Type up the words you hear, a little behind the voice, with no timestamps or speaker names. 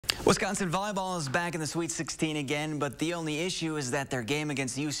Wisconsin volleyball is back in the Sweet 16 again, but the only issue is that their game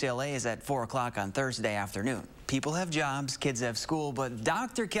against UCLA is at 4 o'clock on Thursday afternoon. People have jobs, kids have school, but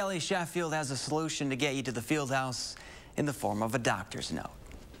Dr. Kelly Sheffield has a solution to get you to the field house in the form of a doctor's note.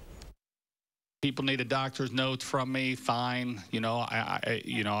 People need a doctor's note from me. Fine,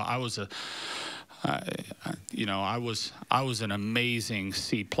 I was an amazing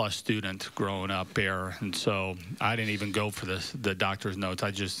C+ student growing up there, and so I didn't even go for the doctor's notes.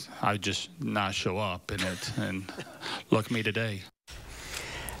 I just not show up in it, and look at me today.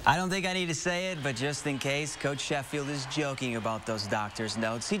 I don't think I need to say it, but just in case, Coach Sheffield is joking about those doctor's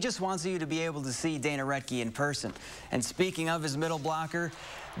notes. He just wants you to be able to see Dana Rettke in person. And speaking of his middle blocker,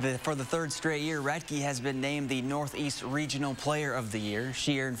 for the third straight year, Rettke has been named the Northeast Regional Player of the Year.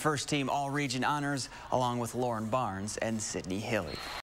 She earned first-team All-Region honors along with Lauren Barnes and Sydney Hilly.